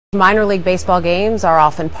Minor league baseball games are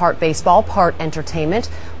often part baseball, part entertainment,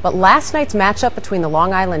 but last night's matchup between the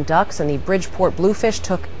Long Island Ducks and the Bridgeport Bluefish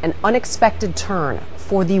took an unexpected turn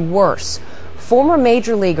for the worse. Former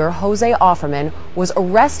major leaguer Jose Offerman was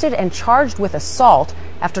arrested and charged with assault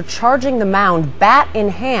after charging the mound bat in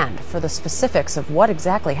hand. For the specifics of what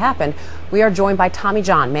exactly happened, we are joined by Tommy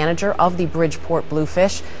John, manager of the Bridgeport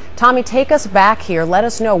Bluefish. Tommy, take us back here. Let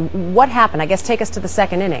us know what happened. I guess take us to the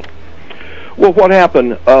second inning. Well, what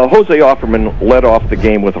happened, Jose Offerman led off the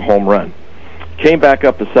game with a home run. Came back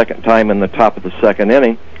up the second time in the top of the second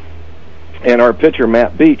inning, and our pitcher,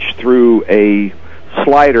 Matt Beach, threw a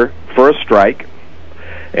slider for a strike,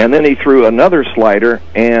 and then he threw another slider,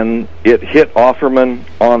 and it hit Offerman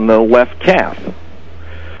on the left calf.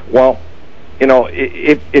 Well, you know,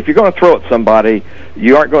 if you're going to throw at somebody,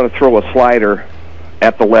 you aren't going to throw a slider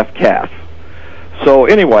at the left calf. So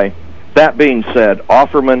anyway, that being said,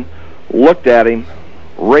 Offerman looked at him,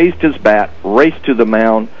 raised his bat, raced to the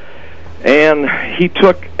mound, and he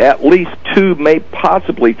took at least two, maybe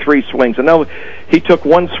possibly three swings. I know he took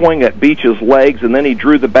one swing at Beach's legs, and then he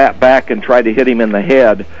drew the bat back and tried to hit him in the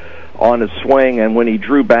head on his swing, and when he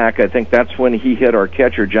drew back, I think that's when he hit our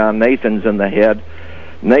catcher, John Nathans, in the head.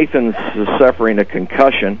 Nathans is suffering a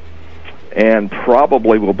concussion and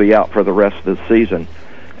probably will be out for the rest of the season.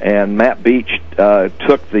 And Matt Beach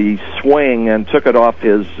took the swing and took it off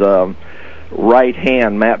his right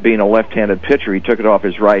hand. Matt being a left-handed pitcher, he took it off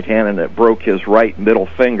his right hand, and it broke his right middle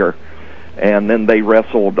finger. And then they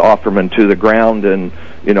wrestled Offerman to the ground and,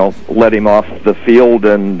 you know, let him off the field,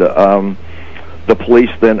 and the police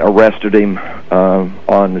then arrested him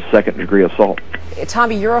on second-degree assault.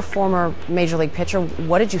 Tommy, you're a former major league pitcher.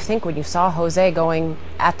 What did you think when you saw Jose going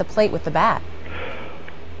at the plate with the bat?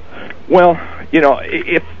 Well, you know,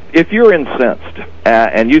 if you're incensed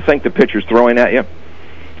and you think the pitcher's throwing at you,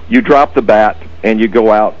 you drop the bat and you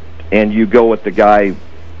go out and you go at the guy,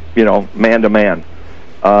 you know, man to man.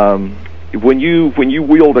 When you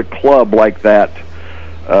wield a club like that,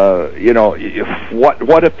 you know,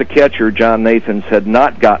 what if the catcher, John Nathans, had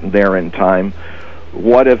not gotten there in time?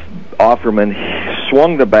 What if Offerman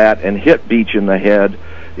swung the bat and hit Beach in the head?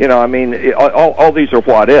 You know, I mean, all these are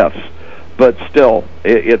what ifs. But still,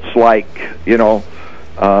 it's like, you know,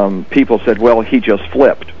 people said, well, he just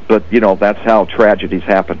flipped. But, you know, that's how tragedies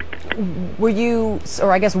happen. Were you,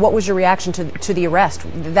 or I guess, what was your reaction to the arrest?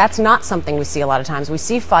 That's not something we see a lot of times. We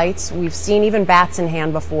see fights. We've seen even bats in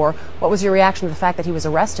hand before. What was your reaction to the fact that he was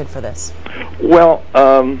arrested for this? Well,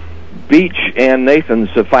 Beach and Nathans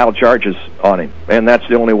have filed charges on him, and that's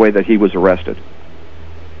the only way that he was arrested.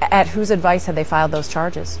 At whose advice had they filed those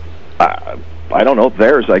charges? I don't know,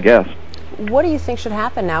 theirs, I guess. What do you think should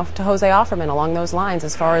happen now to Jose Offerman along those lines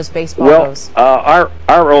as far as baseball goes? Our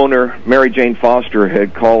owner, Mary Jane Foster,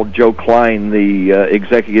 had called Joe Klein, the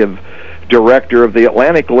executive director of the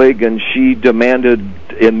Atlantic League, and she demanded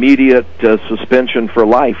immediate suspension for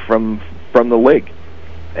life from the league.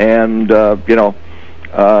 And, you know,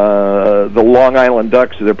 the Long Island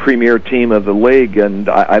Ducks are the premier team of the league, and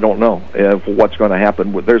I don't know what's going to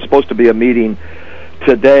happen. There's supposed to be a meeting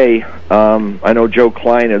today. I know Joe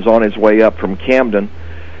Klein is on his way up from Camden,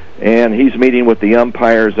 and he's meeting with the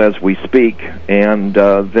umpires as we speak, and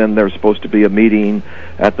then there's supposed to be a meeting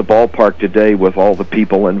at the ballpark today with all the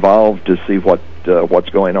people involved to see what's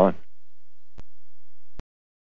going on.